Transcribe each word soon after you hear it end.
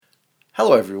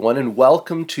Hello everyone and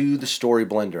welcome to the Story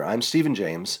Blender. I'm Stephen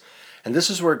James, and this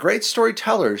is where great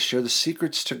storytellers share the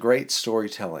secrets to great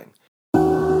storytelling.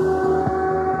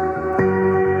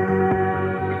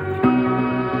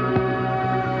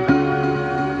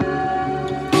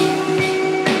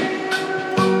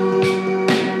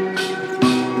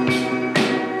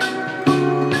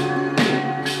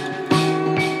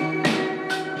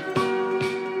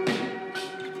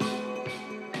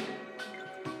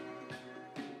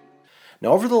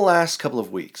 Now, over the last couple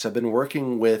of weeks, I've been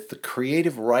working with the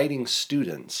creative writing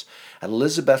students at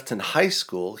Elizabethton High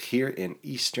School here in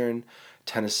Eastern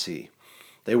Tennessee.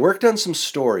 They worked on some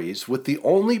stories with the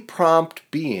only prompt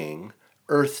being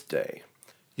Earth Day.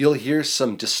 You'll hear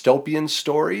some dystopian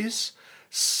stories,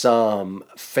 some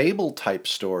fable-type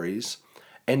stories,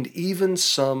 and even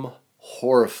some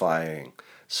horrifying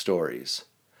stories.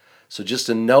 So just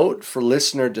a note for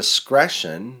listener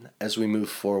discretion as we move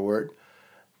forward,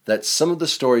 that some of the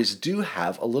stories do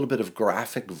have a little bit of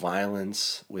graphic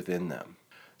violence within them.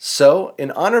 So, in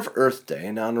honor of Earth Day,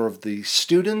 in honor of the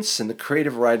students in the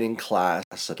creative writing class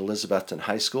at Elizabethton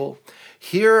High School,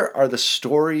 here are the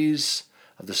stories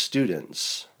of the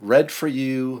students, read for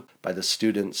you by the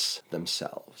students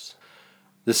themselves.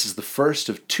 This is the first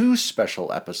of two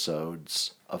special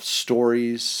episodes of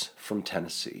Stories from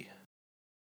Tennessee.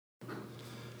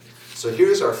 So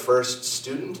here's our first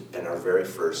student and our very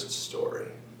first story.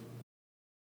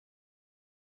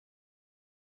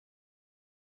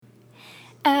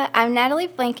 I'm Natalie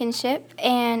Blankenship,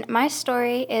 and my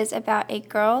story is about a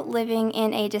girl living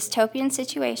in a dystopian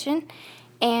situation,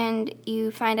 and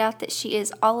you find out that she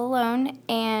is all alone,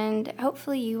 and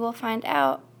hopefully you will find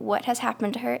out what has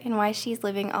happened to her and why she's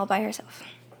living all by herself.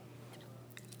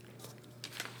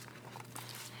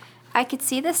 I could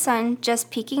see the sun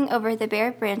just peeking over the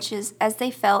bare branches as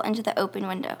they fell into the open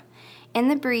window. In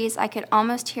the breeze, I could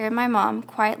almost hear my mom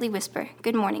quietly whisper,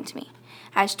 "Good morning" to me.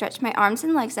 I stretch my arms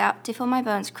and legs out to feel my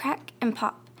bones crack and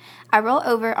pop. I roll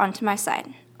over onto my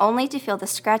side, only to feel the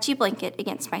scratchy blanket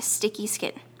against my sticky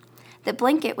skin. The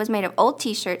blanket was made of old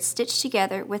t-shirts stitched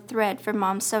together with thread from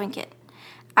Mom's sewing kit.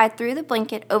 I threw the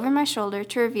blanket over my shoulder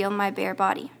to reveal my bare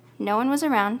body. No one was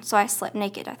around, so I slept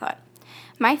naked, I thought.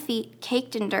 My feet,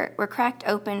 caked in dirt, were cracked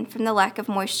open from the lack of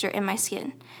moisture in my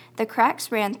skin. The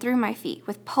cracks ran through my feet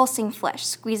with pulsing flesh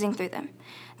squeezing through them.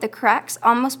 The cracks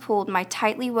almost pulled my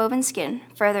tightly woven skin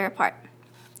further apart.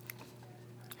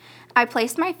 I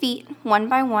placed my feet, one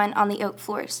by one, on the oak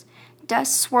floors.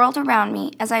 Dust swirled around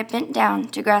me as I bent down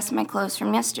to grasp my clothes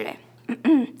from yesterday.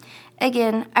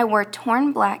 Again, I wore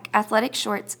torn black athletic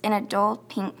shorts and a dull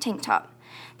pink tank top.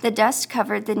 The dust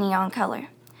covered the neon color.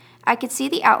 I could see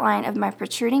the outline of my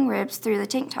protruding ribs through the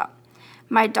tank top.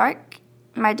 My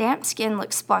damp skin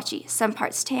looked splotchy, some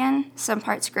parts tan, some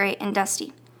parts gray and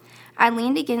dusty. I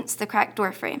leaned against the cracked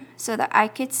door frame so that I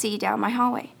could see down my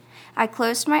hallway. I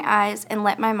closed my eyes and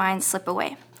let my mind slip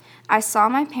away. I saw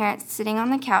my parents sitting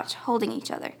on the couch holding each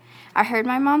other. I heard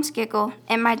my mom's giggle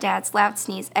and my dad's loud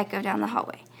sneeze echo down the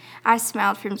hallway. I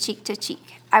smiled from cheek to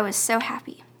cheek. I was so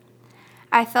happy.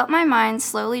 I felt my mind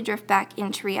slowly drift back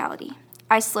into reality.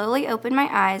 I slowly opened my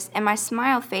eyes and my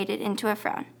smile faded into a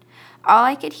frown. All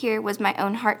I could hear was my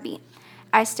own heartbeat.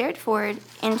 I stared forward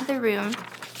into the room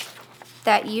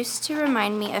that used to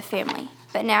remind me of family,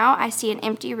 but now I see an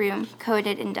empty room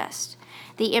coated in dust.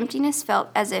 The emptiness felt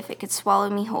as if it could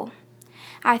swallow me whole.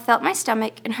 I felt my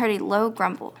stomach and heard a low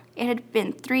grumble. It had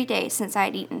been 3 days since I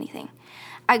had eaten anything.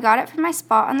 I got up from my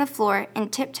spot on the floor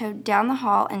and tiptoed down the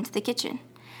hall into the kitchen.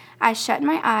 I shut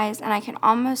my eyes and I could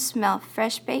almost smell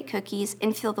fresh-baked cookies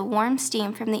and feel the warm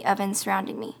steam from the oven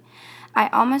surrounding me. I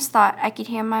almost thought I could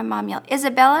hear my mom yell,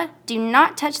 "Isabella, do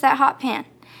not touch that hot pan."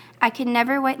 I could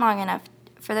never wait long enough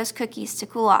for those cookies to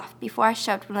cool off before I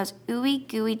shoved one of those ooey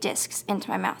gooey discs into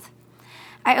my mouth.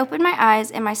 I opened my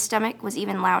eyes and my stomach was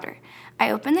even louder.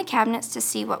 I opened the cabinets to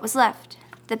see what was left.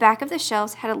 The back of the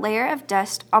shelves had a layer of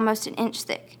dust almost an inch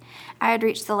thick. I had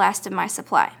reached the last of my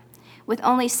supply. With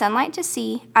only sunlight to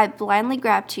see, I blindly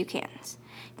grabbed 2 cans.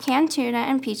 Canned tuna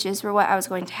and peaches were what I was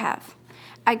going to have.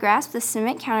 I grasped the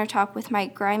cement countertop with my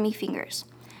grimy fingers.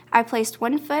 I placed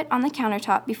 1 foot on the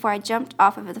countertop before I jumped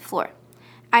off of the floor.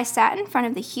 I sat in front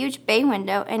of the huge bay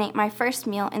window and ate my first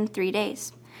meal in 3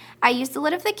 days. I used the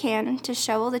lid of the can to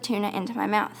shovel the tuna into my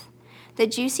mouth. The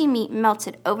juicy meat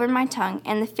melted over my tongue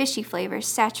and the fishy flavor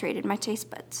saturated my taste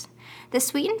buds. The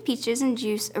sweetened peaches and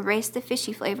juice erased the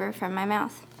fishy flavor from my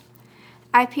mouth.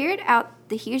 I peered out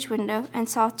the huge window and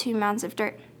saw 2 mounds of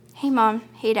dirt. Hey Mom,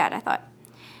 hey Dad, I thought.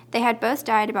 They had both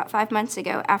died about 5 months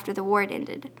ago after the war had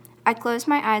ended. I closed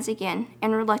my eyes again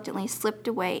and reluctantly slipped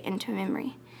away into a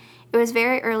memory. It was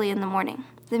very early in the morning.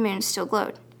 The moon still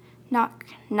glowed. Knock,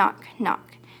 knock,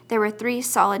 knock. There were 3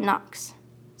 solid knocks.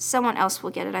 Someone else will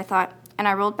get it, I thought, and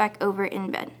I rolled back over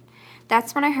in bed.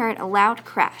 That's when I heard a loud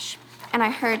crash, and I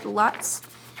heard lots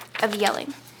of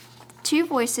yelling. 2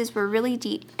 voices were really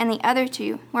deep, and the other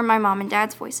 2 were my mom and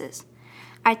dad's voices.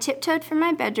 I tiptoed from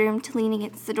my bedroom to lean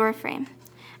against the doorframe.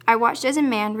 I watched as a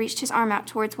man reached his arm out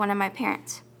towards one of my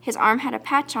parents. His arm had a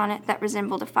patch on it that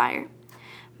resembled a fire.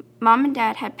 Mom and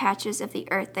Dad had patches of the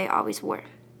earth they always wore.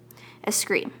 A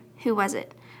scream. Who was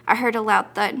it? I heard a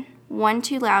loud thud, one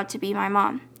too loud to be my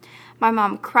mom. My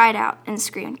mom cried out and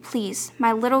screamed, "Please,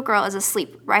 my little girl is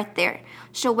asleep right there.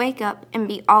 She'll wake up and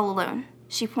be all alone."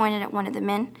 She pointed at one of the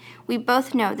men. "We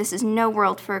both know this is no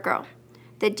world for a girl."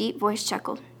 The deep voice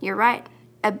chuckled. "You're right."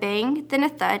 A bang, then a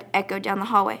thud echoed down the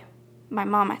hallway. My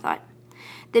mom, I thought.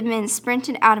 The men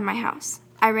sprinted out of my house.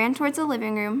 I ran towards the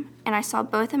living room, and I saw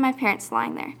both of my parents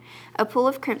lying there. A pool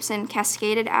of crimson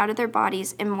cascaded out of their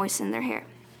bodies and moistened their hair.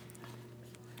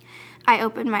 I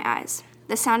opened my eyes.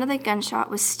 The sound of the gunshot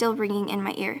was still ringing in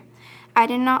my ear. I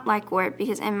did not like war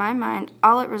because in my mind,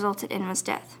 all it resulted in was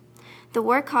death. The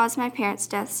war caused my parents'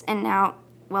 deaths, and now,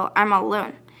 well, I'm all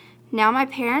alone. Now my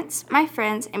parents, my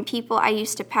friends, and people I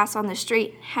used to pass on the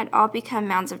street had all become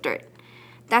mounds of dirt.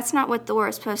 That's not what the war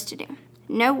is supposed to do.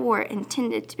 No war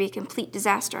intended to be a complete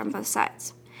disaster on both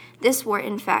sides. This war,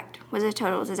 in fact, was a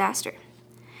total disaster.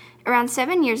 Around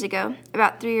 7 years ago,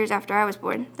 about 3 years after I was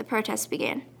born, the protests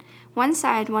began. One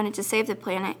side wanted to save the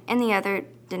planet, and the other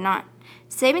did not.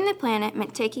 Saving the planet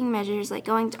meant taking measures like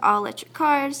going to all-electric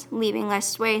cars, leaving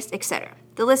less waste, etc.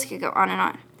 The list could go on and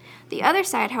on. The other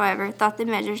side, however, thought the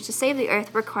measures to save the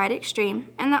Earth were quite extreme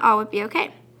and that all would be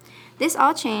okay. This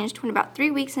all changed when about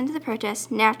 3 weeks into the protests,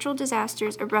 natural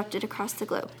disasters erupted across the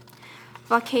globe.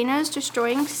 Volcanoes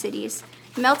destroying cities,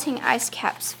 melting ice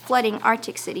caps flooding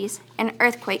Arctic cities, and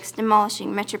earthquakes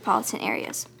demolishing metropolitan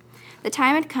areas. The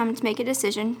time had come to make a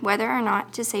decision whether or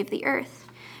not to save the Earth.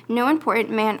 No important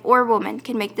man or woman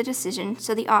could make the decision,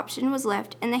 so the option was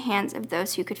left in the hands of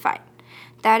those who could fight.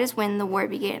 That is when the war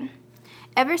began.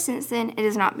 Ever since then, it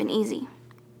has not been easy.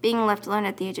 Being left alone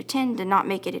at the age of 10 did not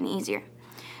make it any easier.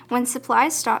 When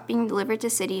supplies stopped being delivered to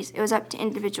cities, it was up to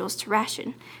individuals to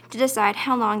ration, to decide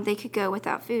how long they could go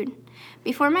without food.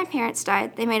 Before my parents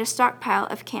died, they made a stockpile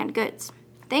of canned goods.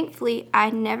 Thankfully, I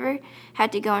never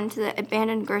had to go into the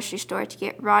abandoned grocery store to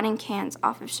get rotting cans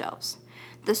off of shelves.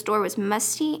 The store was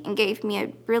musty and gave me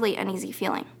a really uneasy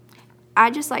feeling. I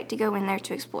just liked to go in there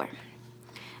to explore.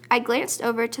 I glanced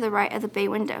over to the right of the bay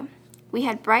window. We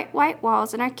had bright white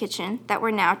walls in our kitchen that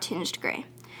were now tinged gray.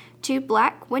 2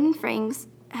 black wooden frames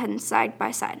hung side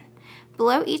by side.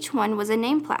 Below each one was a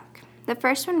name plaque. The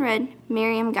first one read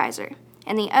Miriam Geyser,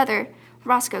 and the other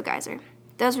Roscoe Geyser.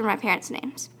 Those were my parents'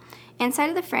 names. Inside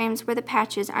of the frames were the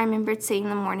patches I remembered seeing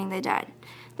the morning they died.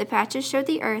 The patches showed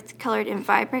the earth colored in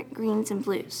vibrant greens and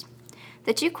blues.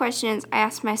 The 2 questions I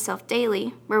asked myself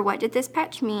daily were, what did this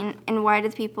patch mean, and why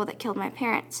did the people that killed my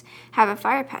parents have a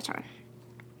fire patch on?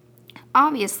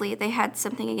 Obviously, they had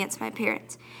something against my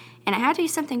parents, and it had to be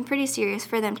something pretty serious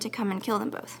for them to come and kill them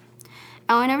both.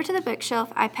 I went over to the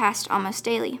bookshelf I passed almost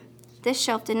daily. This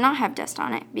shelf did not have dust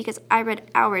on it because I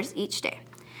read hours each day.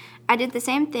 I did the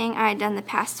same thing I had done the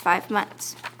past 5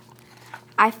 months.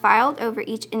 I filed over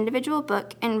each individual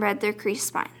book and read their creased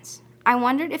spines. I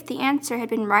wondered if the answer had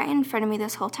been right in front of me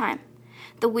this whole time.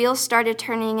 The wheels started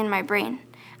turning in my brain.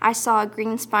 I saw a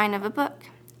green spine of a book.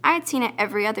 I had seen it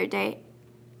every other day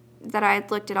that I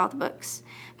had looked at all the books.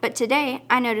 But today,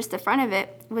 I noticed the front of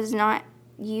it was not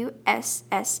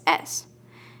USSS.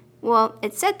 Well,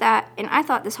 it said that, and I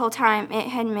thought this whole time it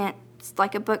had meant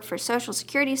like a book for Social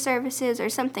Security services or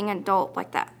something adult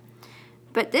like that.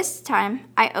 But this time,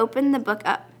 I opened the book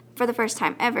up for the first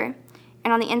time ever,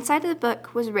 and on the inside of the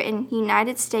book was written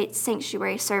United States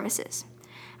Sanctuary Services.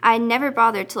 I had never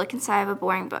bothered to look inside of a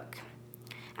boring book.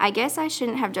 I guess I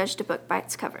shouldn't have judged a book by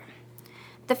its cover.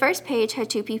 The first page had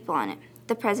 2 people on it,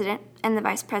 the president and the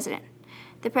vice president.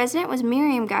 The president was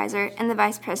Miriam Geyser, and the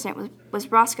vice president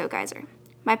was Roscoe Geyser.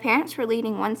 My parents were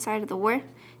leading one side of the war.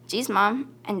 Geez,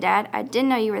 Mom and Dad, I didn't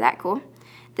know you were that cool.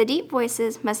 The deep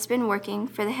voices must have been working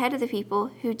for the head of the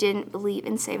people who didn't believe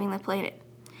in saving the planet.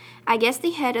 I guess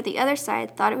the head of the other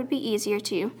side thought it would be easier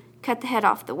to cut the head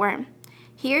off the worm.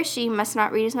 He or she must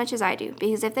not read as much as I do,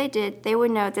 because if they did, they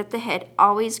would know that the head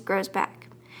always grows back.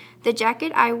 The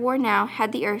jacket I wore now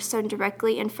had the earth sewn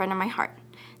directly in front of my heart.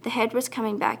 The head was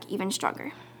coming back even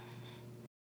stronger.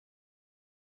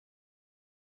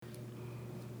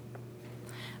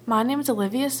 My name is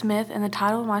Olivia Smith, and the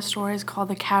title of my story is called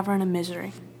The Cavern of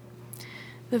Misery.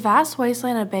 The vast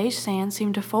wasteland of beige sand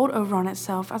seemed to fold over on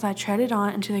itself as I treaded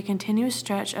on into the continuous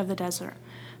stretch of the desert.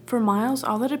 For miles,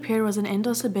 all that appeared was an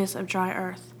endless abyss of dry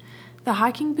earth. The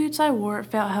hiking boots I wore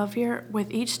felt heavier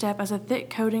with each step as a thick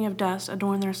coating of dust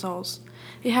adorned their soles.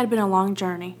 It had been a long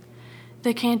journey.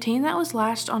 The canteen that was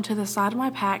lashed onto the side of my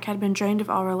pack had been drained of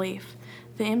all relief.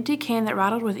 The empty can that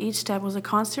rattled with each step was a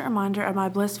constant reminder of my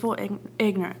blissful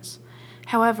ignorance.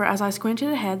 However, as I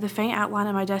squinted ahead, the faint outline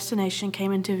of my destination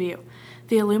came into view,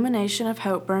 the illumination of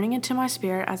hope burning into my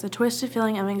spirit as the twisted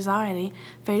feeling of anxiety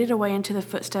faded away into the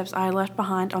footsteps I had left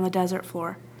behind on the desert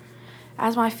floor.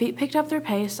 As my feet picked up their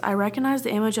pace, I recognized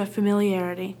the image of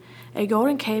familiarity. A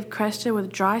golden cave crested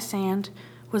with dry sand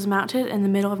was mounted in the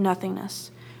middle of nothingness.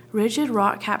 Rigid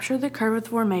rock captured the curve of the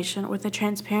formation with the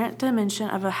transparent dimension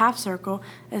of a half circle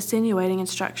insinuating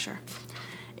its structure.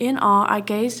 In awe, I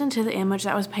gazed into the image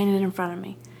that was painted in front of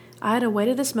me. I had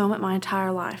awaited this moment my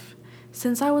entire life.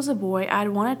 Since I was a boy, I had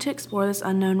wanted to explore this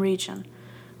unknown region.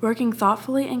 Working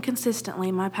thoughtfully and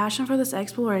consistently, my passion for this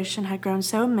exploration had grown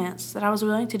so immense that I was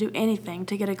willing to do anything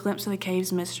to get a glimpse of the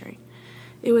cave's mystery.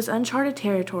 It was uncharted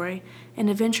territory, an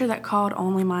adventure that called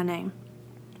only my name.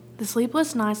 The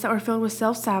sleepless nights that were filled with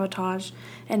self-sabotage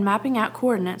and mapping out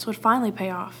coordinates would finally pay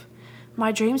off.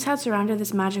 My dreams had surrounded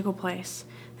this magical place.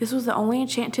 This was the only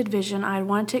enchanted vision I had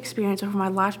wanted to experience before my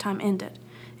lifetime ended.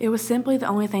 It was simply the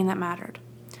only thing that mattered.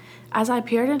 As I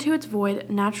peered into its void,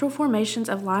 natural formations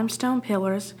of limestone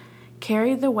pillars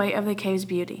carried the weight of the cave's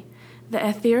beauty. The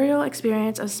ethereal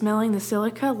experience of smelling the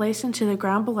silica laced into the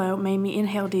ground below made me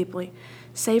inhale deeply,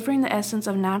 savoring the essence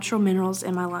of natural minerals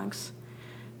in my lungs.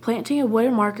 Planting a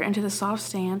wooden marker into the soft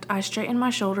sand, I straightened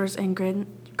my shoulders and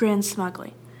grinned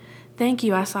smugly. "Thank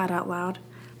you," I sighed out loud.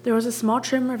 There was a small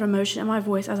tremor of emotion in my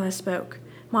voice as I spoke.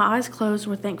 My eyes closed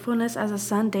with thankfulness as the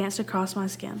sun danced across my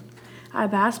skin. I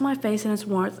basked my face in its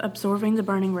warmth, absorbing the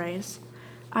burning rays.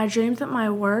 I dreamed that my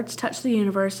words touched the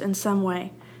universe in some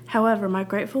way. However, my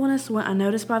gratefulness went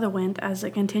unnoticed by the wind as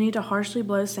it continued to harshly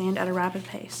blow sand at a rapid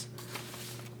pace.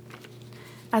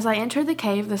 As I entered the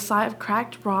cave, the sight of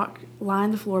cracked rock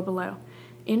lined the floor below.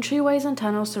 Entryways and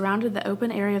tunnels surrounded the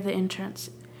open area of the entrance,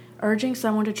 urging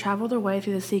someone to travel their way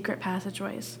through the secret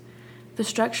passageways. The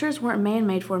structures weren't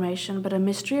man-made formation, but a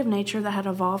mystery of nature that had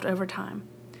evolved over time.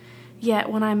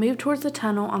 Yet, when I moved towards the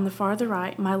tunnel on the farther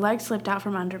right, my legs slipped out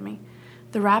from under me.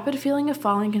 The rapid feeling of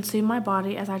falling consumed my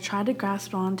body as I tried to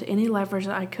grasp on to any leverage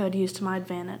that I could use to my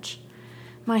advantage.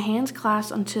 My hands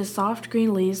clasped onto soft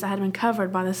green leaves that had been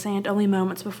covered by the sand only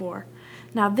moments before.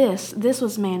 Now this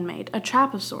was man-made, a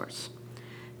trap of sorts.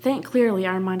 Think clearly,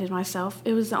 I reminded myself.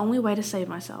 It was the only way to save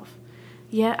myself.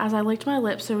 Yet, as I licked my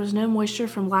lips, there was no moisture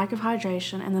from lack of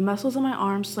hydration, and the muscles in my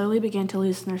arms slowly began to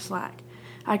loosen their slack.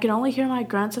 I could only hear my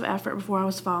grunts of effort before I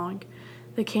was falling.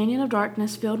 The canyon of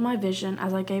darkness filled my vision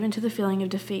as I gave into the feeling of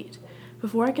defeat.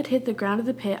 Before I could hit the ground of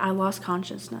the pit, I lost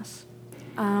consciousness.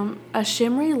 A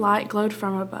shimmery light glowed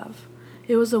from above.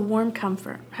 It was a warm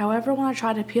comfort. However, when I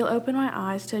tried to peel open my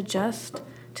eyes to adjust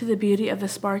to the beauty of the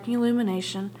sparkling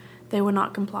illumination, they would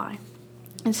not comply.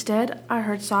 Instead, I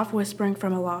heard soft whispering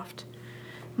from aloft.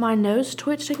 My nose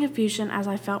twitched in confusion as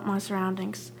I felt my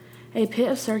surroundings. A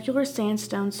pit of circular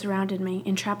sandstone surrounded me,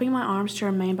 entrapping my arms to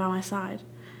remain by my side.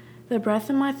 The breath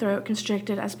in my throat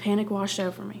constricted as panic washed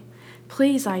over me.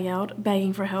 "Please," I yelled,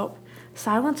 begging for help.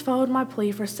 Silence followed my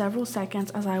plea for several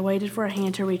seconds as I waited for a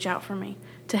hand to reach out for me,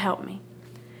 to help me.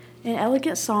 An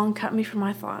elegant song cut me from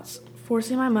my thoughts,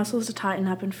 forcing my muscles to tighten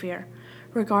up in fear.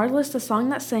 Regardless, the song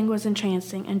that sang was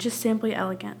entrancing and just simply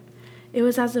elegant. It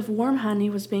was as if warm honey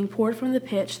was being poured from the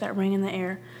pitch that rang in the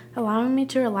air, allowing me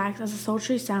to relax as a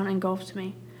sultry sound engulfed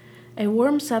me. A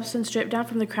warm substance dripped down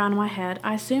from the crown of my head.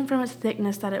 I assumed from its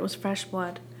thickness that it was fresh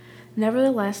blood.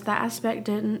 Nevertheless, that aspect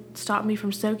didn't stop me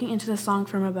from soaking into the song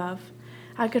from above.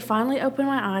 I could finally open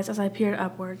my eyes as I peered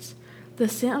upwards. The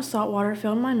scent of salt water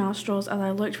filled my nostrils as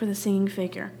I looked for the singing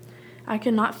figure. I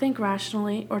could not think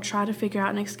rationally or try to figure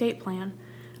out an escape plan.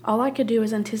 All I could do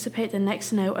was anticipate the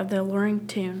next note of the alluring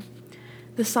tune.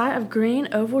 The sight of green,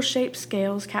 oval-shaped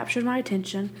scales captured my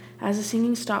attention as the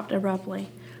singing stopped abruptly.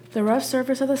 The rough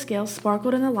surface of the scales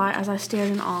sparkled in the light as I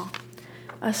stared in awe.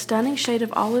 A stunning shade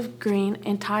of olive green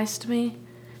enticed me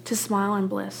to smile in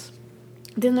bliss.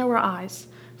 Then there were eyes.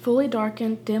 Fully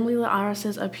darkened, dimly lit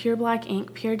irises of pure black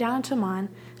ink peered down into mine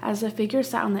as the figure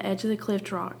sat on the edge of the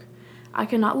cliffed rock. I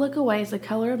could not look away as the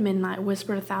color of midnight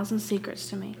whispered 1,000 secrets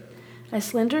to me. A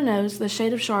slender nose, the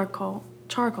shade of charcoal,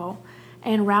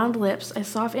 and round lips, a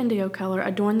soft indigo color,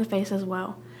 adorned the face as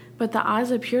well, but the eyes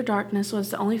of pure darkness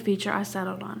was the only feature I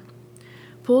settled on.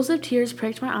 Pools of tears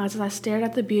pricked my eyes as I stared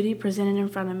at the beauty presented in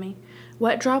front of me.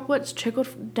 Wet droplets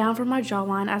trickled down from my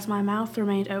jawline as my mouth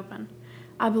remained open.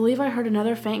 I believe I heard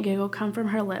another faint giggle come from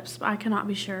her lips, but I cannot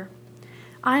be sure.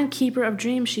 I am keeper of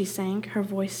dreams, she sang, her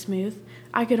voice smooth.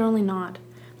 I could only nod.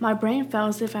 My brain felt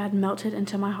as if it had melted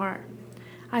into my heart.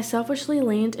 I selfishly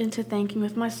leaned into thanking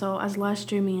with my soul as Les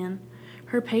drew me in.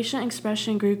 Her patient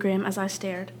expression grew grim as I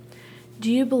stared.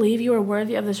 Do you believe you are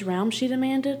worthy of this realm? She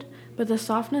demanded. But the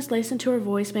softness laced into her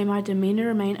voice made my demeanor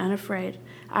remain unafraid.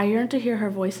 I yearned to hear her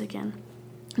voice again.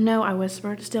 No, I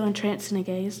whispered, still entranced in a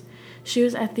gaze. She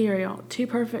was ethereal, too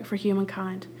perfect for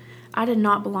humankind. I did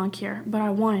not belong here, but I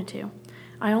wanted to.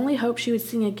 I only hoped she would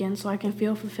sing again so I can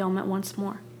feel fulfillment once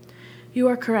more. You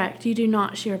are correct, you do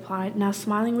not, she replied, now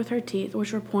smiling with her teeth,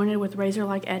 which were pointed with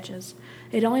razor-like edges.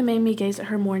 It only made me gaze at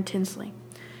her more intensely.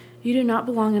 You do not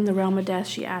belong in the realm of death,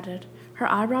 she added. Her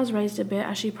eyebrows raised a bit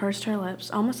as she pursed her lips,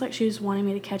 almost like she was wanting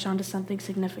me to catch on to something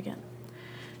significant.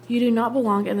 You do not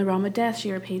belong in the realm of death,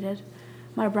 she repeated.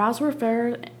 My brows were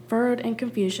furrowed in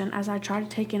confusion as I tried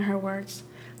to take in her words.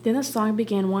 Then the song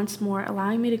began once more,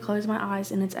 allowing me to close my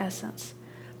eyes in its essence.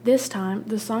 This time,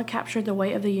 the song captured the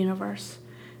weight of the universe.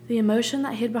 The emotion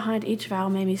that hid behind each vowel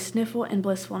made me sniffle in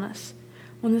blissfulness.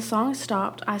 When the song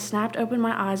stopped, I snapped open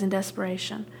my eyes in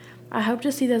desperation. I hoped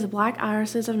to see those black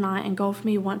irises of night engulf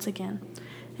me once again.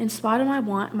 In spite of my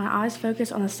want, my eyes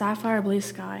focused on the sapphire blue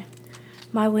sky.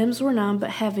 My limbs were numb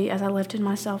but heavy as I lifted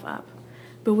myself up.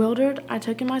 Bewildered, I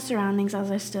took in my surroundings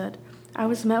as I stood. I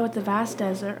was met with the vast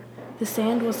desert. The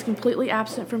sand was completely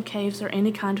absent from caves or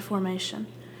any kind of formation.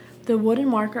 The wooden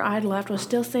marker I had left was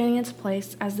still standing in its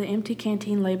place as the empty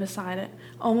canteen lay beside it,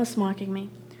 almost mocking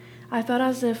me. I felt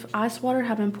as if ice water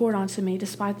had been poured onto me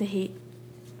despite the heat.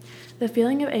 The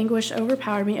feeling of anguish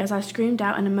overpowered me as I screamed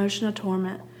out in emotional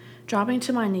torment, dropping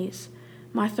to my knees.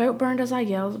 My throat burned as I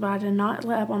yelled, but I did not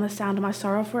let up on the sound of my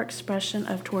sorrowful expression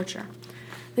of torture.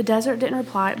 The desert didn't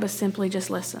reply, but simply just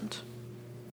listened.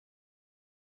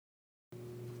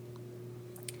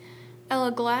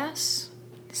 Ella Glass,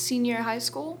 senior high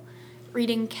school,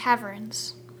 reading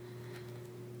Caverns.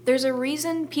 There's a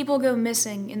reason people go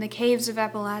missing in the caves of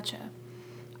Appalachia.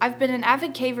 I've been an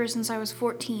avid caver since I was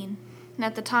 14, and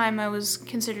at the time I was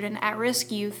considered an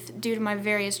at-risk youth due to my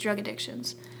various drug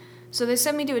addictions, so they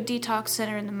sent me to a detox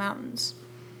center in the mountains.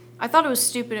 I thought it was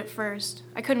stupid at first.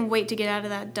 I couldn't wait to get out of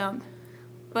that dump.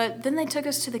 But then they took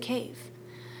us to the cave.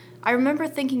 I remember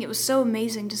thinking it was so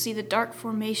amazing to see the dark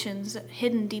formations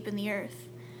hidden deep in the earth,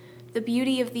 the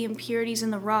beauty of the impurities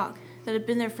in the rock that had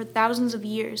been there for thousands of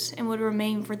years and would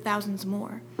remain for thousands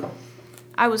more.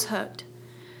 I was hooked.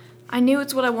 I knew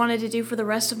it's what I wanted to do for the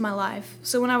rest of my life,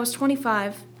 so when I was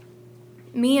 25,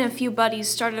 me and a few buddies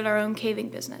started our own caving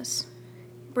business.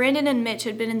 Brandon and Mitch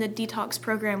had been in the detox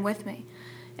program with me,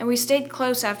 and we stayed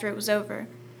close after it was over.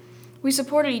 We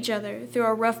supported each other through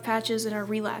our rough patches and our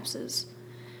relapses.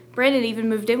 Brandon even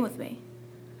moved in with me.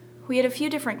 We had a few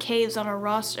different caves on our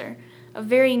roster, of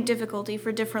varying difficulty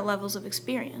for different levels of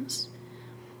experience.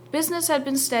 Business had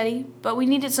been steady, but we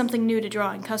needed something new to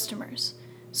draw in customers,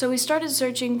 so we started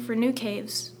searching for new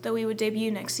caves that we would debut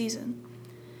next season.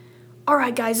 All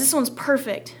right, guys, this one's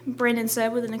perfect, Brandon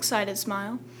said with an excited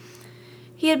smile.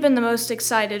 He had been the most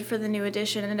excited for the new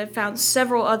addition and had found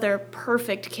several other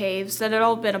perfect caves that had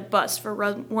all been a bust for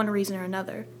one reason or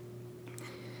another.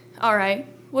 All right,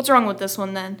 what's wrong with this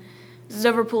one then? Is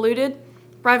it overpolluted?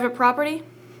 Private property?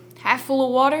 Half full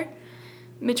of water?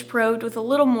 Mitch probed with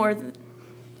more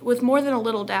than a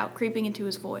little doubt creeping into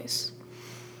his voice.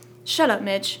 Shut up,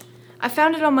 Mitch. I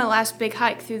found it on my last big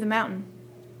hike through the mountain.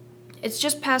 It's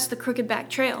just past the Crooked Back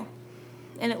Trail,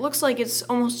 and it looks like it's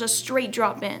almost a straight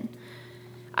drop in.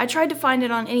 I tried to find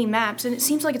it on any maps, and it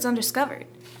seems like it's undiscovered.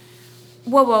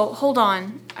 Whoa, hold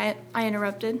on, I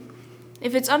interrupted.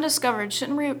 If it's undiscovered,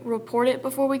 shouldn't we report it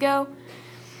before we go?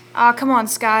 Come on,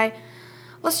 Sky.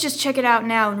 Let's just check it out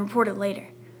now and report it later.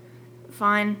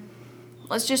 Fine.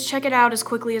 Let's just check it out as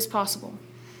quickly as possible.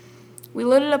 We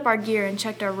loaded up our gear and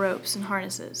checked our ropes and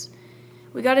harnesses.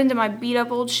 We got into my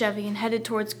beat-up old Chevy and headed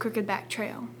towards Crooked Back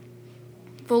Trail.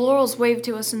 The laurels waved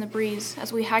to us in the breeze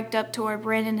as we hiked up to where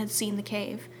Brandon had seen the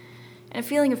cave, and a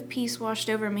feeling of peace washed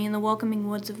over me in the welcoming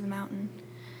woods of the mountain.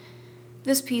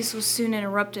 This peace was soon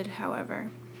interrupted, however,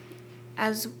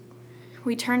 as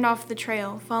we turned off the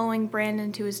trail, following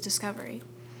Brandon to his discovery.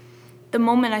 The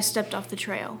moment I stepped off the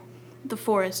trail, the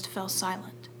forest fell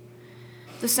silent.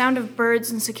 The sound of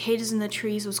birds and cicadas in the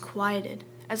trees was quieted,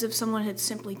 as if someone had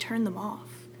simply turned them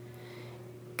off.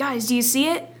 Guys, do you see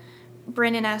it?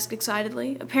 Brandon asked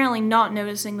excitedly, apparently not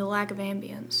noticing the lack of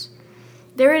ambience.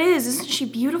 There it is! Isn't she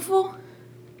beautiful?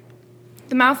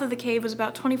 The mouth of the cave was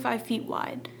about 25 feet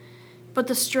wide, but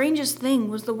the strangest thing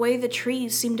was the way the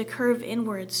trees seemed to curve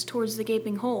inwards towards the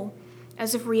gaping hole,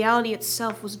 as if reality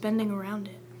itself was bending around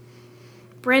it.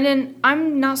 Brandon,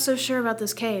 I'm not so sure about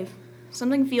this cave.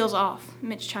 Something feels off,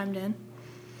 Mitch chimed in.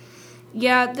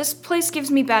 Yeah, this place gives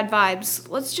me bad vibes.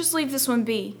 Let's just leave this one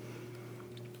be.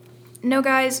 No,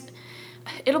 guys,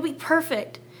 it'll be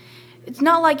perfect. It's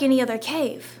not like any other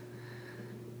cave.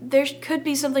 There could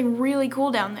be something really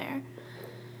cool down there.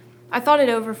 I thought it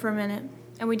over for a minute,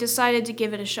 and we decided to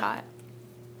give it a shot.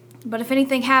 But if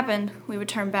anything happened, we would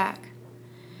turn back.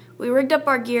 We rigged up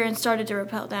our gear and started to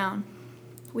rappel down.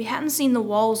 We hadn't seen the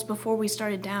walls before we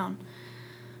started down,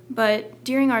 but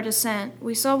during our descent,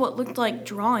 we saw what looked like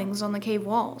drawings on the cave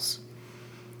walls.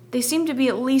 They seemed to be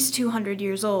at least 200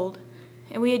 years old,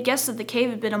 and we had guessed that the cave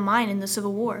had been a mine in the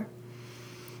Civil War.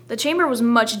 The chamber was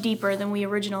much deeper than we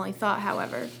originally thought,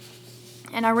 however,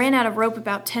 and I ran out of rope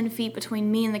about 10 feet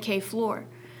between me and the cave floor.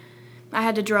 I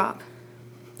had to drop.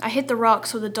 I hit the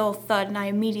rocks with a dull thud, and I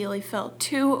immediately felt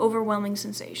two overwhelming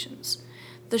sensations: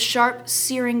 the sharp,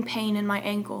 searing pain in my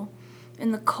ankle,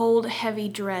 and the cold, heavy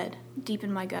dread deep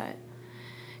in my gut.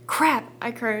 Crap,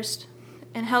 I cursed,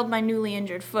 and held my newly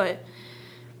injured foot.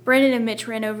 Brandon and Mitch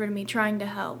ran over to me, trying to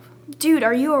help. Dude,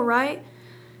 are you all right?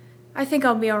 I think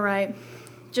I'll be all right.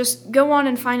 Just go on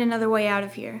and find another way out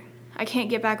of here. I can't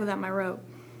get back without my rope.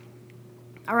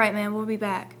 All right, man, we'll be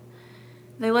back.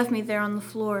 They left me there on the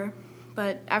floor,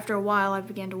 but after a while I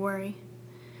began to worry.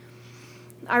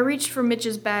 I reached for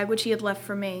Mitch's bag, which he had left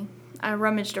for me. I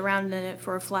rummaged around in it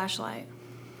for a flashlight.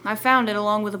 I found it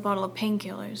along with a bottle of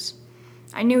painkillers.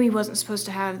 I knew he wasn't supposed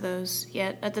to have those,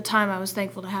 yet at the time I was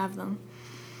thankful to have them.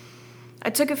 I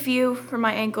took a few for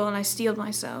my ankle and I steeled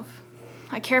myself.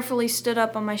 I carefully stood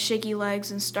up on my shaky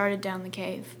legs and started down the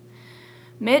cave.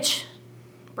 Mitch?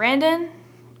 Brandon?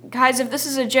 Guys, if this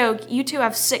is a joke, you two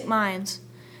have sick minds.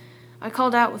 I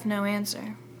called out with no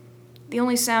answer. The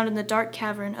only sound in the dark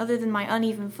cavern, other than my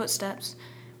uneven footsteps,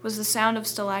 was the sound of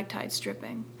stalactites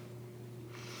dripping.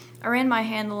 I ran my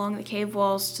hand along the cave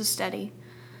walls to steady,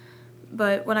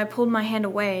 but when I pulled my hand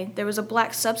away, there was a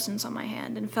black substance on my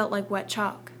hand and felt like wet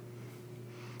chalk.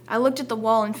 I looked at the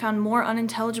wall and found more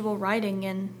unintelligible writing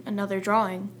in another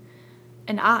drawing.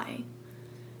 An eye.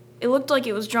 It looked like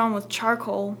it was drawn with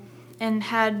charcoal and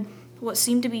had what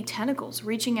seemed to be tentacles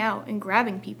reaching out and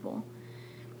grabbing people.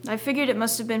 I figured it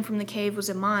must have been from the cave was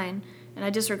a mine, and I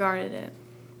disregarded it.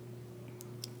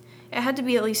 It had to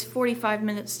be at least 45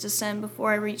 minutes to descend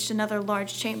before I reached another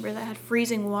large chamber that had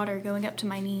freezing water going up to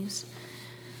my knees.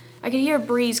 I could hear a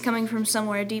breeze coming from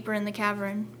somewhere deeper in the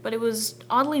cavern, but it was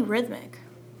oddly rhythmic,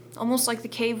 almost like the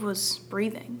cave was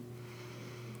breathing.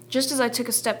 Just as I took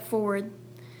a step forward,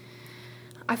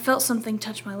 I felt something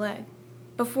touch my leg.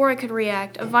 Before I could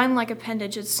react, a vine-like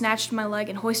appendage had snatched my leg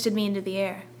and hoisted me into the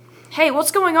air. "Hey,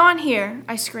 what's going on here?"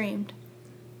 I screamed.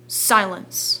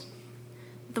 Silence.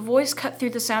 The voice cut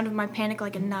through the sound of my panic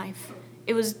like a knife.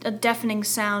 It was a deafening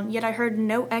sound, yet I heard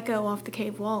no echo off the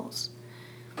cave walls.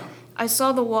 I saw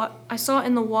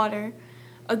in the water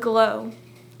a glow,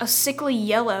 a sickly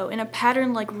yellow in a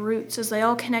pattern like roots as they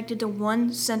all connected to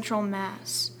one central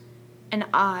mass. An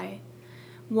eye.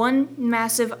 One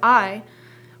massive eye,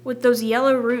 with those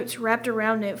yellow roots wrapped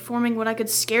around it, forming what I could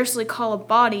scarcely call a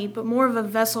body, but more of a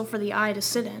vessel for the eye to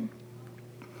sit in.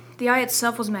 The eye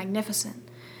itself was magnificent.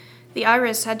 The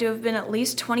iris had to have been at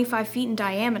least 25 feet in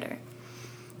diameter,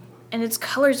 and its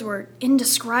colors were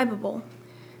indescribable.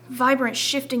 Vibrant,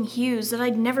 shifting hues that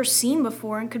I'd never seen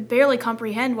before and could barely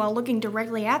comprehend while looking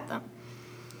directly at them.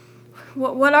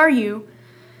 What are you?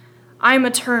 I am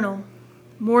eternal,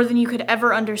 more than you could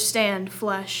ever understand,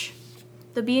 flesh.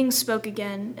 The being spoke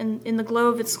again, and in the glow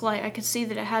of its light I could see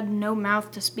that it had no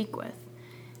mouth to speak with.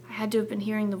 I had to have been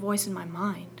hearing the voice in my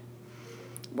mind.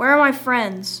 Where are my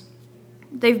friends?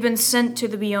 They've been sent to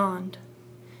the beyond.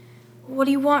 What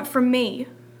do you want from me?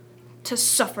 To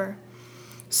suffer.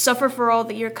 Suffer for all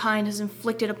that your kind has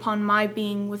inflicted upon my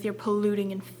being with your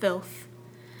polluting and filth.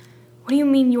 What do you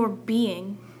mean your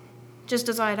being? Just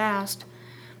as I had asked,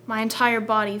 my entire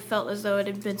body felt as though it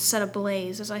had been set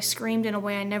ablaze as I screamed in a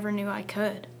way I never knew I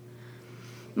could.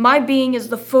 My being is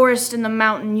the forest and the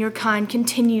mountain your kind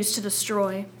continues to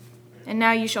destroy, and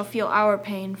now you shall feel our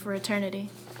pain for eternity.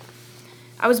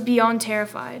 I was beyond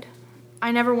terrified.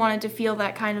 I never wanted to feel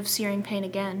that kind of searing pain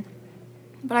again,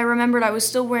 but I remembered I was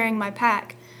still wearing my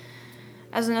pack.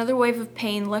 As another wave of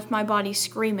pain left my body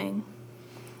screaming,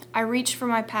 I reached for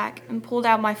my pack and pulled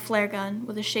out my flare gun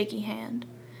with a shaky hand.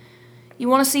 You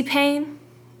want to see pain?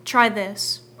 Try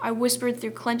this, I whispered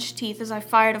through clenched teeth as I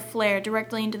fired a flare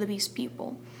directly into the beast's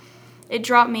pupil. It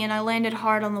dropped me and I landed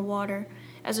hard on the water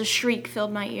as a shriek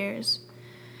filled my ears.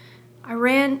 I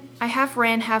half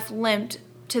ran, half limped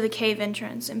to the cave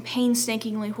entrance and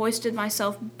painstakingly hoisted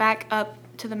myself back up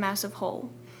to the massive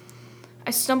hole. I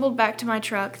stumbled back to my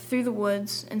truck, through the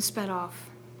woods, and sped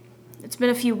off. It's been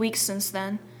a few weeks since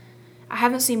then. I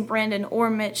haven't seen Brandon or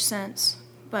Mitch since,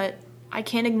 but I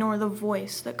can't ignore the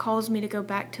voice that calls me to go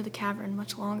back to the cavern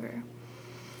much longer.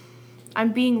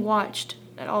 I'm being watched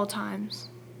at all times.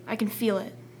 I can feel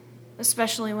it,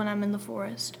 especially when I'm in the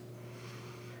forest.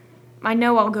 I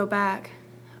know I'll go back.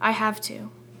 I have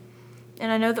to.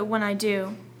 And I know that when I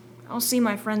do, I'll see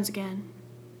my friends again.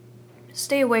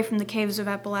 Stay away from the caves of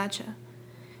Appalachia.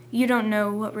 You don't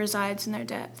know what resides in their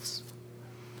depths.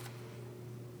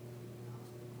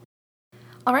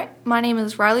 All right, my name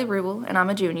is Riley Rubel, and I'm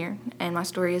a junior, and my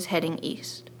story is Heading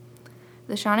East.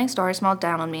 The shining stars smiled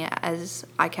down on me as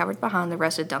I cowered behind the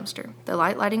rusted dumpster, the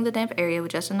light lighting the damp area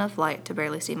with just enough light to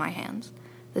barely see my hands.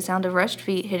 The sound of rushed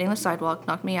feet hitting the sidewalk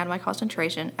knocked me out of my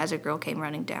concentration as a girl came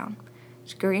running down.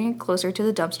 Scurrying closer to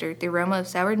the dumpster, the aroma of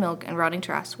soured milk and rotting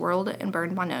trash swirled and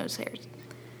burned my nose hairs.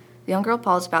 The young girl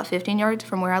paused about 15 yards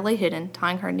from where I lay hidden,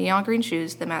 tying her neon green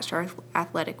shoes that matched her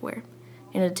athletic wear.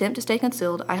 In an attempt to stay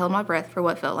concealed, I held my breath for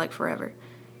what felt like forever.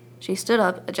 She stood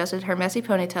up, adjusted her messy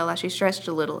ponytail as she stretched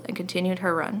a little, and continued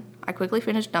her run. I quickly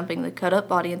finished dumping the cut-up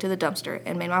body into the dumpster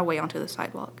and made my way onto the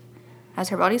sidewalk. As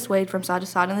her body swayed from side to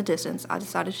side in the distance, I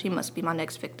decided she must be my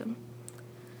next victim.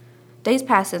 Days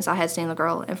passed since I had seen the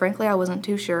girl, and frankly I wasn't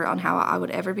too sure on how I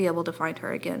would ever be able to find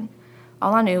her again.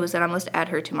 All I knew was that I must add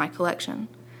her to my collection.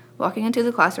 Walking into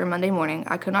the classroom Monday morning,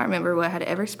 I could not remember what had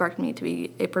ever sparked me to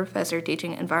be a professor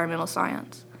teaching environmental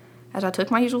science. As I took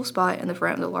my usual spot in the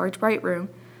front of the large, bright room,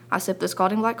 I sipped the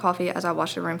scalding black coffee as I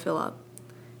watched the room fill up.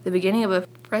 The beginning of a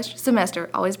fresh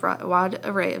semester always brought a wide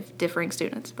array of differing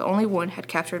students, but only one had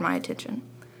captured my attention.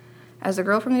 As the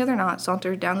girl from the other knot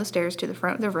sauntered down the stairs to the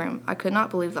front of the room, I could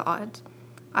not believe the odds.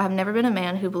 I have never been a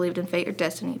man who believed in fate or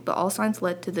destiny, but all signs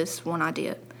led to this one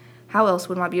idea. How else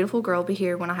would my beautiful girl be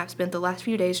here when I have spent the last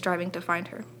few days striving to find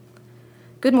her?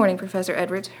 "Good morning, Professor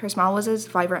Edwards." Her smile was as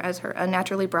vibrant as her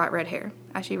unnaturally bright red hair.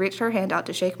 As she reached her hand out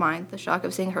to shake mine, the shock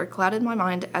of seeing her clouded my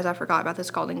mind as I forgot about the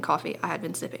scalding coffee I had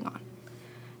been sipping on.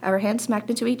 Our hands smacked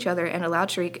into each other, and a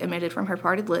loud shriek emitted from her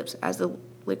parted lips as the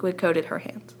liquid coated her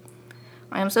hands.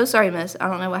 "I am so sorry, miss. I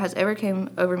don't know what has ever came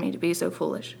over me to be so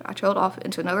foolish." I trailed off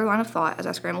into another line of thought as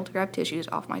I scrambled to grab tissues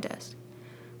off my desk.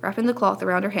 Wrapping the cloth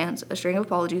around her hands, a string of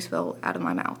apologies fell out of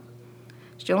my mouth.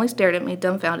 She only stared at me,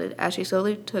 dumbfounded, as she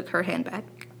slowly took her hand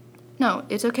back. "No,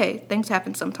 it's okay. Things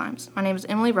happen sometimes. My name is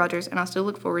Emily Rogers, and I still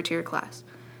look forward to your class."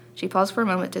 She paused for a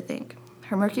moment to think.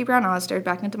 Her murky brown eyes stared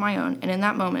back into my own, and in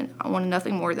that moment, I wanted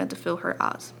nothing more than to fill her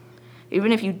eyes.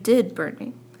 "Even if you did burn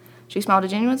me." She smiled a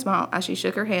genuine smile as she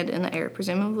shook her hand in the air,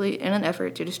 presumably in an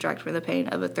effort to distract from the pain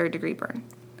of a third-degree burn.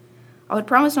 "I would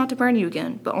promise not to burn you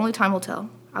again, but only time will tell."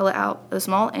 I let out a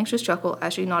small, anxious chuckle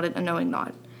as she nodded a knowing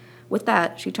nod. With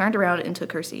that, she turned around and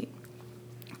took her seat.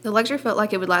 The lecture felt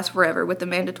like it would last forever with the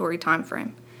mandatory time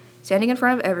frame. Standing in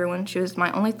front of everyone, she was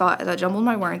my only thought as I jumbled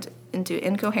my words into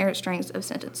incoherent strings of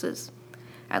sentences.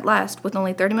 At last, with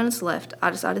only 30 minutes left, I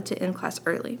decided to end class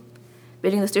early.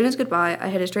 Bidding the students goodbye, I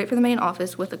headed straight for the main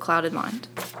office with a clouded mind.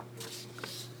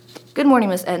 "Good morning,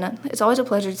 Miss Edna. It's always a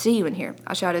pleasure to see you in here,"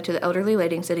 I shouted to the elderly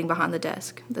lady sitting behind the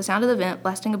desk. The sound of the vent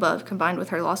blasting above, combined with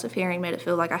her loss of hearing, made it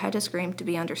feel like I had to scream to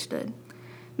be understood.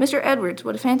 "Mr. Edwards,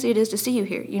 what a fancy it is to see you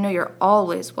here. You know you're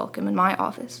always welcome in my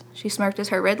office." She smirked as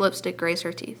her red lipstick grazed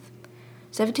her teeth.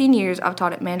 17 years I've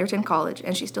taught at Manderton College,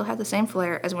 and she still had the same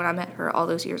flair as when I met her all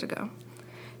those years ago.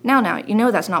 Now, you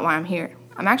know that's not why I'm here.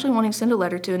 I'm actually wanting to send a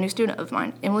letter to a new student of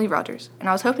mine, Emily Rogers, and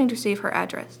I was hoping to receive her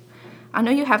address. I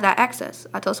know you have that access.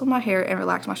 I tousled my hair and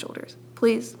relaxed my shoulders.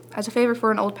 "Please, as a favor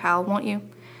for an old pal, won't you?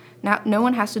 Now, no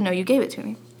one has to know you gave it to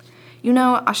me." "You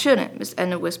know, I shouldn't," Miss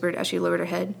Edna whispered as she lowered her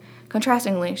head.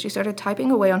 Contrastingly, she started typing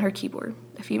away on her keyboard.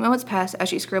 A few moments passed as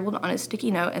she scribbled on a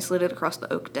sticky note and slid it across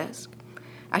the oak desk.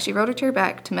 As she rolled her chair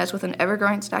back to mess with an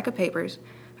ever-growing stack of papers,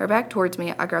 her back towards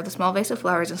me, I grabbed the small vase of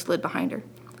flowers and slid behind her.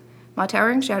 My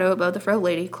towering shadow above the frail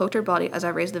lady cloaked her body as I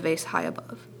raised the vase high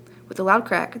above. With a loud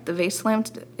crack, the vase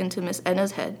slammed into Miss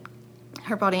Edna's head,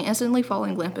 her body instantly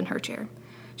falling limp in her chair.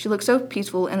 She looked so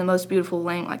peaceful and the most beautiful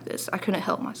laying like this, I couldn't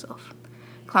help myself.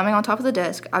 Climbing on top of the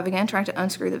desk, I began trying to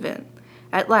unscrew the vent.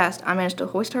 At last, I managed to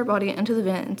hoist her body into the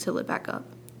vent and tilt it back up.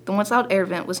 The once loud air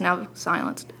vent was now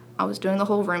silenced. I was doing the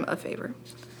whole room a favor.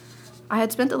 I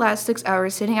had spent the last 6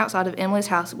 hours sitting outside of Emily's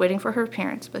house waiting for her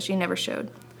appearance, but she never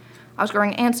showed. I was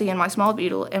growing antsy in my small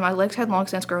beetle, and my legs had long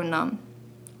since grown numb.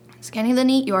 Scanning the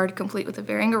neat yard, complete with a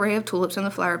varying array of tulips in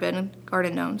the flower bed and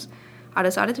garden gnomes, I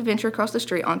decided to venture across the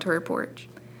street onto her porch.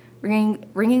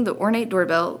 Ringing the ornate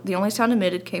doorbell, the only sound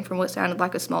emitted came from what sounded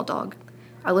like a small dog.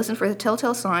 I listened for the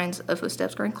telltale signs of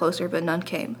footsteps growing closer, but none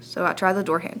came, so I tried the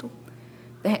door handle.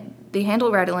 The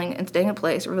handle rattling and staying in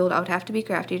place revealed I would have to be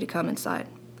crafty to come inside.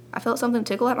 I felt something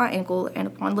tickle at my ankle, and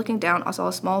upon looking down, I saw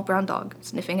a small brown dog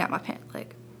sniffing at my pant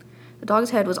leg. The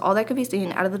dog's head was all that could be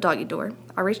seen out of the doggy door.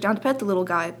 I reached down to pet the little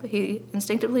guy, but he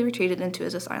instinctively retreated into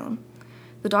his asylum.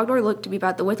 The dog door looked to be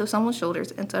about the width of someone's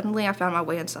shoulders, and suddenly I found my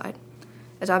way inside.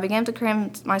 As I began to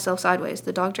cram myself sideways,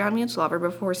 the dog drowned me in slobber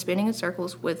before spinning in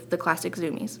circles with the classic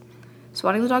zoomies.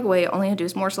 Swatting the dog away only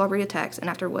induced more slobbery attacks, and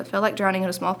after what felt like drowning in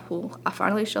a small pool, I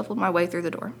finally shuffled my way through the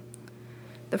door.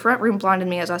 The front room blinded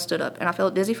me as I stood up, and I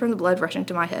felt dizzy from the blood rushing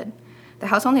to my head. The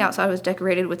house on the outside was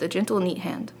decorated with a gentle, neat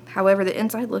hand. However, the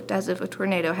inside looked as if a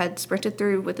tornado had sprinted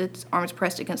through with its arms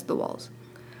pressed against the walls.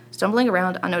 Stumbling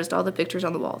around, I noticed all the pictures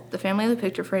on the wall. The family in the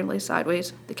picture frame lay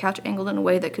sideways, the couch angled in a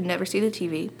way that could never see the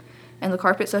TV, and the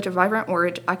carpet such a vibrant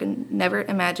orange I could never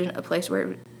imagine a place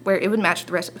where it would match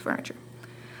the rest of the furniture.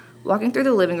 Walking through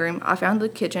the living room, I found the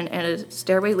kitchen and a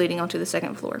stairway leading onto the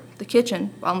second floor. The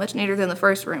kitchen, while much neater than the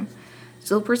first room,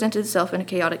 still presented itself in a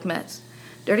chaotic mess.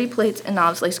 Dirty plates and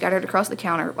knobs lay scattered across the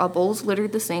counter, while bowls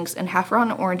littered the sinks and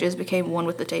half-rotten oranges became one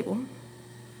with the table.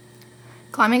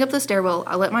 Climbing up the stairwell,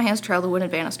 I let my hands trail the wooden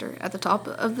banister. At the top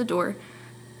of the door,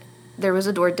 there was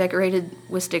a door decorated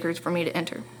with stickers for me to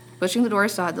enter. Pushing the door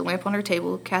aside, the lamp on her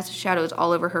table cast shadows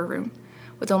all over her room.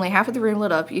 With only half of the room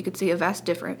lit up, you could see a vast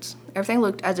difference. Everything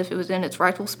looked as if it was in its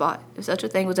rightful spot, if such a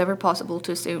thing was ever possible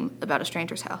to assume about a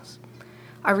stranger's house.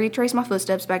 I retraced my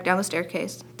footsteps back down the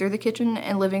staircase, through the kitchen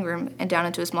and living room, and down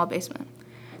into a small basement.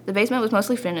 The basement was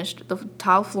mostly finished, the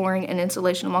tile flooring and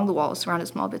insulation along the walls surrounded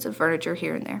small bits of furniture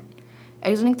here and there.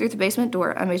 Exiting through the basement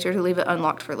door, I made sure to leave it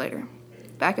unlocked for later.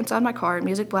 Back inside my car,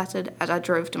 music blasted as I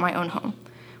drove to my own home.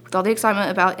 With all the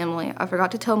excitement about Emily, I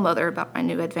forgot to tell Mother about my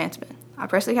new advancement. I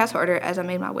pressed the gas harder as I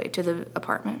made my way to the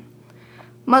apartment.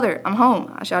 "Mother, I'm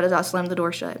home," I shouted as I slammed the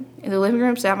door shut. In the living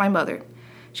room sat my mother.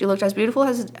 She looked as beautiful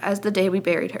as the day we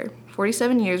buried her.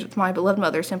 47 years with my beloved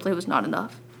mother simply was not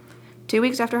enough. 2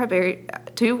 weeks after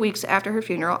her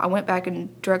funeral, I went back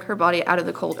and drug her body out of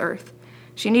the cold earth.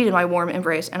 She needed my warm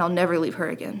embrace, and I'll never leave her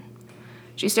again.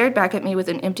 She stared back at me with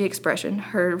an empty expression,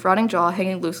 her rotting jaw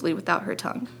hanging loosely without her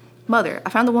tongue. "Mother, I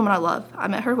found the woman I love. I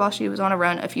met her while she was on a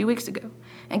run a few weeks ago.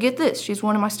 And get this, she's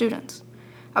one of my students."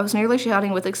 I was nearly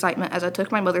shouting with excitement as I took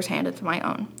my mother's hand into my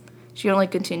own. She only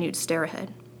continued to stare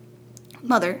ahead.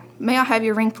 "Mother, may I have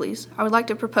your ring, please? I would like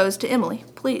to propose to Emily,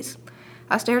 please."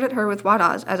 I stared at her with wide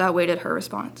eyes as I awaited her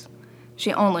response.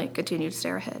 She only continued to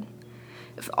stare ahead.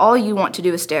 "If all you want to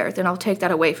do is stare, then I'll take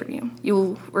that away from you. You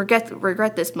will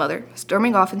regret this, Mother."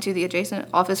 Storming off into the adjacent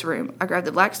office room, I grabbed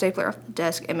the black stapler off the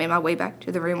desk and made my way back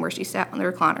to the room where she sat on the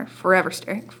recliner, forever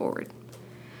staring forward.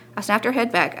 I snapped her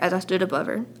head back as I stood above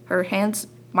her,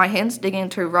 my hands digging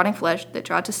into rotting flesh that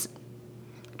tried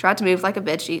to move like a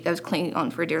bedsheet that was clinging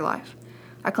on for dear life.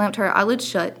 I clamped her eyelids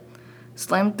shut,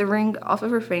 slammed the ring off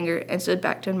of her finger, and stood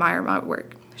back to admire my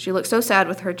work. She looked so sad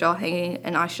with her jaw hanging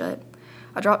and eyes shut.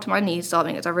 I dropped to my knees,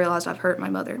 sobbing as I realized I'd hurt my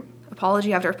mother.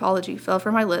 Apology after apology fell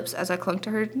from my lips as I clung to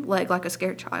her leg like a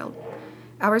scared child.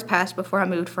 Hours passed before I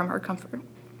moved from her comfort.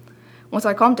 Once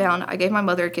I calmed down, I gave my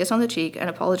mother a kiss on the cheek and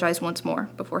apologized once more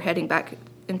before heading back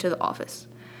into the office.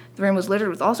 The room was littered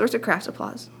with all sorts of craft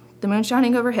supplies. The moon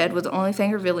shining overhead was the only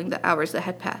thing revealing the hours that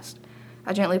had passed.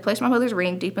 I gently placed my mother's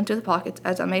ring deep into the pockets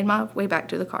as I made my way back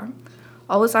to the car.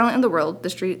 All was silent in the world. The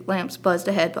street lamps buzzed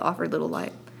ahead but offered little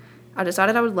light. I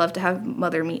decided I would love to have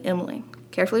Mother meet Emily.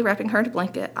 Carefully wrapping her in a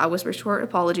blanket, I whispered short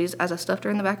apologies as I stuffed her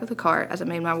in the back of the car as I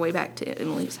made my way back to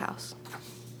Emily's house.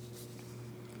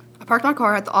 I parked my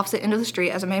car at the opposite end of the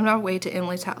street as I made my way to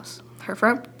Emily's house. Her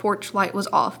front porch light was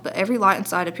off, but every light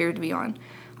inside appeared to be on.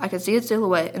 I could see its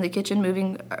silhouette in the kitchen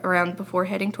moving around before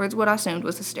heading towards what I assumed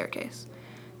was the staircase.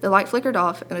 The light flickered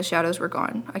off, and the shadows were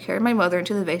gone. I carried my mother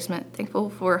into the basement, thankful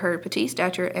for her petite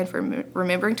stature and for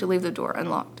remembering to leave the door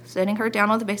unlocked. Setting her down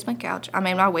on the basement couch, I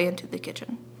made my way into the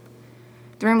kitchen.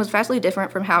 The room was vastly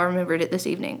different from how I remembered it this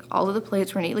evening. All of the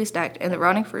plates were neatly stacked, and the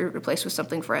rotting fruit replaced with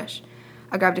something fresh.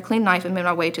 I grabbed a clean knife and made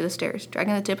my way to the stairs.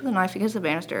 Dragging the tip of the knife against the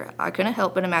banister, I couldn't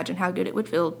help but imagine how good it would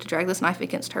feel to drag this knife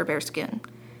against her bare skin.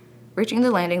 Reaching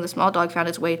the landing, the small dog found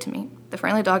its way to me. The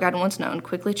friendly dog I'd once known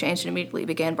quickly changed and immediately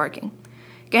began barking.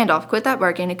 "Gandalf, quit that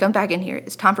barking and come back in here.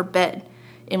 It's time for bed,"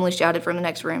 Emily shouted from the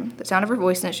next room. The sound of her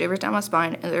voice sent shivers down my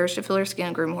spine, and the urge to feel her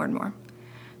skin grew more and more.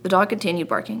 The dog continued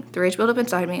barking. The rage built up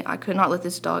inside me. I could not let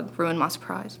this dog ruin my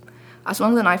surprise. I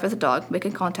swung the knife at the dog,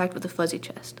 making contact with the fuzzy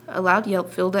chest. A loud yelp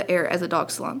filled the air as the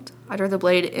dog slumped. I drove the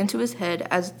blade into his head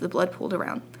as the blood pooled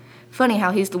around. Funny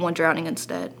how he's the one drowning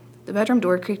instead. The bedroom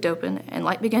door creaked open, and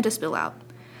light began to spill out.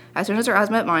 As soon as her eyes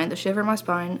met mine, the shiver in my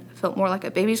spine felt more like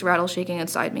a baby's rattle shaking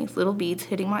inside me, little beads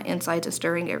hitting my insides and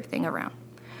stirring everything around.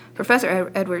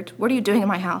 "Professor Edwards, what are you doing in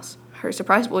my house?" Her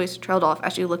surprised voice trailed off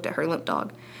as she looked at her limp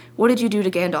dog. What did you do to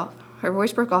Gandalf? Her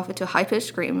voice broke off into a high-pitched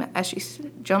scream as she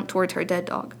jumped towards her dead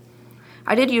dog.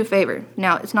 I did you a favor.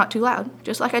 Now it's not too loud,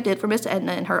 just like I did for Miss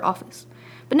Edna in her office.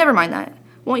 But never mind that.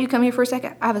 Won't you come here for a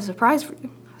second? I have a surprise for you.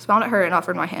 I smiled at her and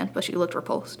offered my hand, but she looked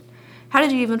repulsed. How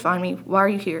did you even find me? Why are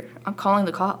you here? I'm calling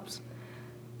the cops.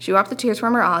 She wiped the tears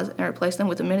from her eyes and replaced them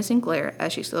with a menacing glare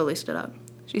as she slowly stood up.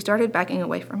 She started backing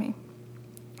away from me.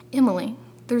 Emily,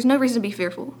 there's no reason to be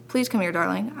fearful. Please come here,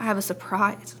 darling. I have a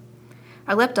surprise.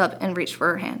 I leapt up and reached for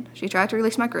her hand. She tried to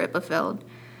release my grip, but failed.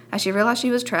 As she realized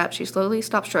she was trapped, she slowly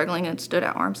stopped struggling and stood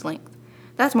at arm's length.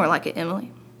 That's more like it,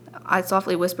 Emily, I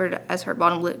softly whispered as her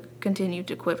bottom lip continued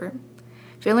to quiver.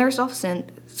 Feeling her soft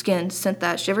skin sent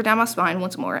that shiver down my spine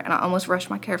once more, and I almost rushed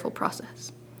my careful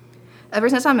process. Ever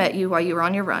since I met you while you were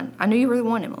on your run, I knew you were the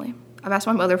one, Emily. I've asked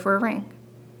my mother for a ring.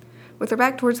 With her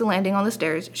back towards the landing on the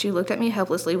stairs, she looked at me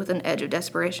helplessly with an edge of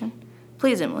desperation.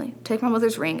 Please, Emily, take my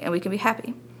mother's ring and we can be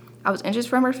happy. I was inches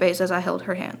from her face as I held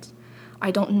her hands. I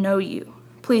don't know you.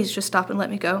 Please just stop and let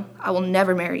me go. I will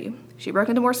never marry you. She broke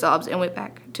into more sobs and went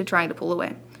back to trying to pull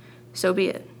away. So be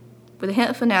it. With a hint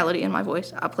of finality in my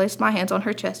voice, I placed my hands on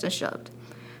her chest and shoved.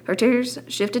 Her tears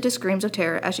shifted to screams of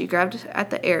terror as she grabbed at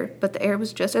the air, but the air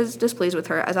was just as displeased with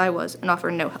her as I was and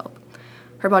offered no help.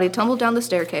 Her body tumbled down the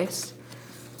staircase,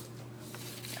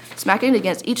 smacking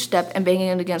against each step and banging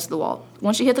it against the wall.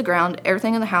 Once she hit the ground,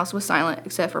 everything in the house was silent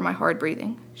except for my hard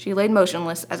breathing. She laid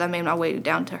motionless as I made my way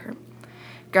down to her.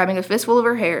 Grabbing a fistful of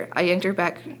her hair, I yanked her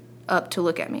back up to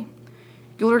look at me.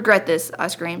 You'll regret this, I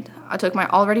screamed. I took my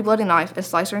already bloody knife and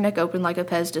sliced her neck open like a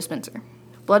Pez dispenser.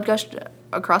 Blood gushed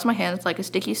across my hands like a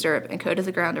sticky syrup and coated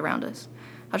the ground around us.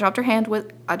 I dropped her head with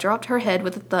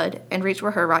a thud and reached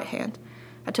for her right hand.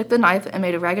 I took the knife and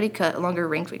made a raggedy cut along her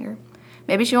ring finger.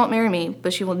 Maybe she won't marry me,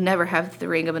 but she will never have the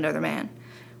ring of another man.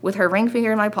 With her ring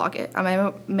finger in my pocket,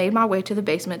 I made my way to the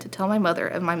basement to tell my mother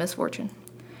of my misfortune.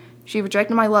 She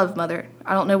rejected my love, Mother.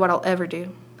 I don't know what I'll ever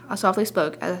do. I softly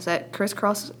spoke as I sat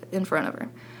crisscross in front of her.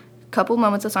 A couple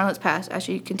moments of silence passed as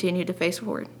she continued to face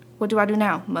forward. What do I do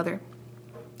now, Mother?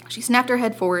 She snapped her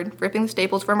head forward, ripping the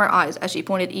staples from her eyes as she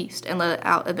pointed east and let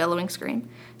out a bellowing scream.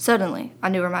 Suddenly, I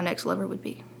knew where my next lover would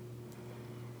be.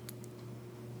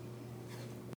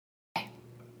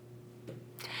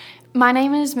 My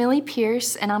name is Millie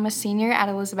Pierce, and I'm a senior at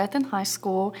Elizabethton High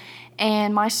School,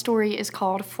 and my story is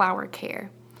called Flower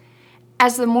Care.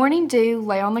 As the morning dew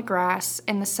lay on the grass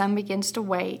and the sun begins to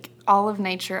wake, all of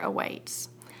nature awaits.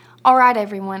 All right,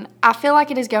 everyone, I feel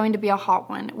like it is going to be a hot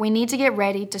one. We need to get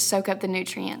ready to soak up the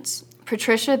nutrients.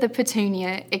 Patricia the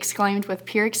Petunia exclaimed with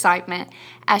pure excitement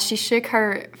as she shook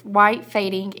her white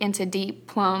fading into deep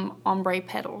plum ombre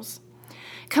petals.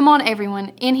 Come on,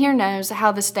 everyone, in here knows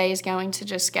how this day is going to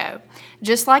just go.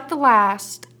 Just like the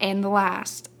last and the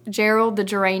last. Gerald the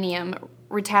geranium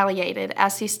retaliated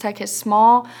as he stuck his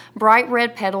small, bright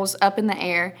red petals up in the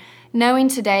air, knowing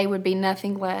today would be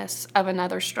nothing less of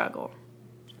another struggle.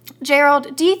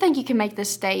 Gerald, do you think you can make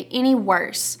this day any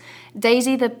worse?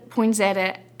 Daisy the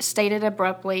poinsettia stated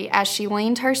abruptly as she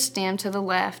leaned her stem to the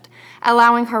left,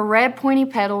 allowing her red pointy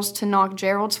petals to knock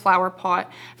Gerald's flower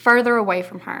pot further away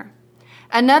from her.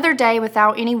 Another day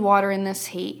without any water in this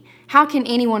heat. How can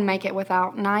anyone make it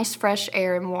without nice fresh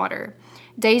air and water?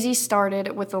 Daisy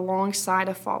started with a long sigh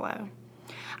to follow.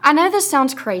 I know this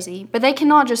sounds crazy, but they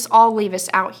cannot just all leave us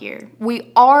out here.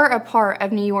 We are a part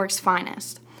of New York's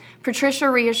finest. Patricia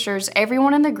reassures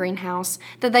everyone in the greenhouse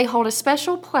that they hold a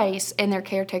special place in their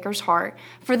caretaker's heart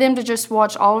for them to just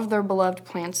watch all of their beloved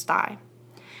plants die.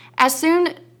 As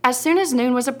soon as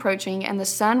noon was approaching and the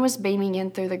sun was beaming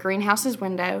in through the greenhouse's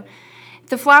window,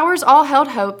 the flowers all held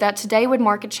hope that today would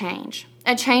mark a change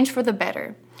for the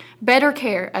better. Better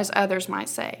care, as others might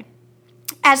say.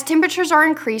 As temperatures are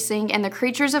increasing and the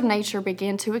creatures of nature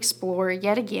begin to explore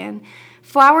yet again,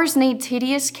 flowers need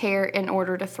tedious care in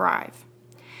order to thrive.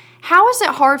 How is it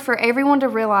hard for everyone to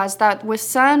realize that with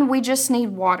sun, we just need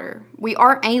water? We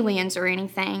aren't aliens or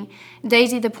anything,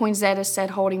 Daisy the poinsettia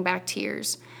said, holding back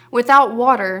tears. Without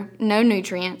water, no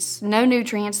nutrients. No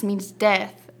nutrients means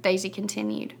death, Daisy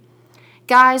continued.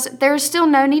 Guys, there is still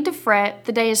no need to fret.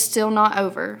 The day is still not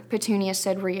over, Petunia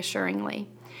said reassuringly.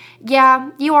 Yeah,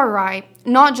 you are right.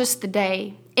 Not just the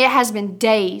day. It has been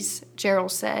days,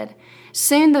 Gerald said.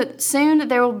 Soon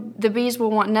the bees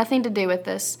will want nothing to do with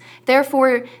this.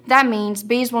 Therefore, that means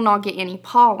bees will not get any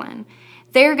pollen.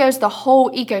 There goes the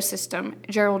whole ecosystem,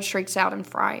 Gerald shrieks out in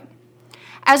fright.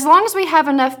 As long as we have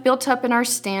enough built up in our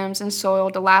stems and soil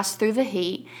to last through the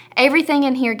heat, everything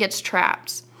in here gets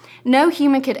trapped. No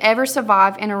human could ever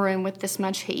survive in a room with this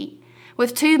much heat.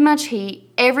 With too much heat,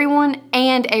 everyone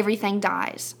and everything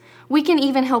dies. We can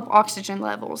even help oxygen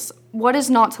levels. What is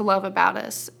not to love about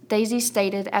us? Daisy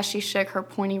stated as she shook her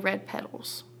pointy red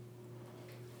petals.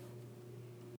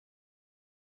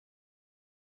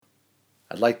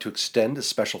 I'd like to extend a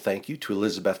special thank you to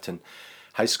Elizabethton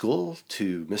High School,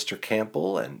 to Mr.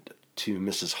 Campbell, and to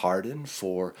Mrs. Harden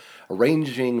for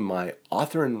arranging my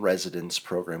author-in-residence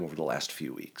program over the last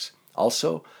few weeks.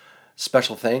 Also,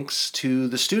 special thanks to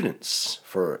the students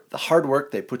for the hard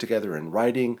work they put together in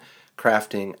writing,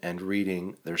 crafting, and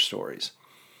reading their stories.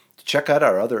 To check out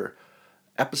our other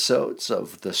episodes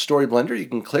of the Story Blender, you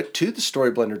can click to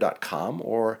thestoryblender.com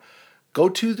or go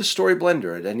to the Story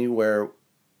Blender at anywhere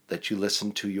that you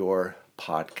listen to your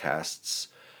podcasts.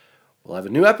 We'll have a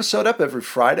new episode up every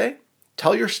Friday.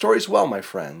 Tell your stories well, my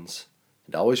friends.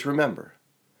 And always remember,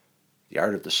 the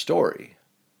art of the story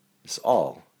is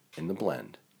all in the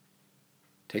blend.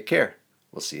 Take care.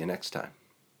 We'll see you next time.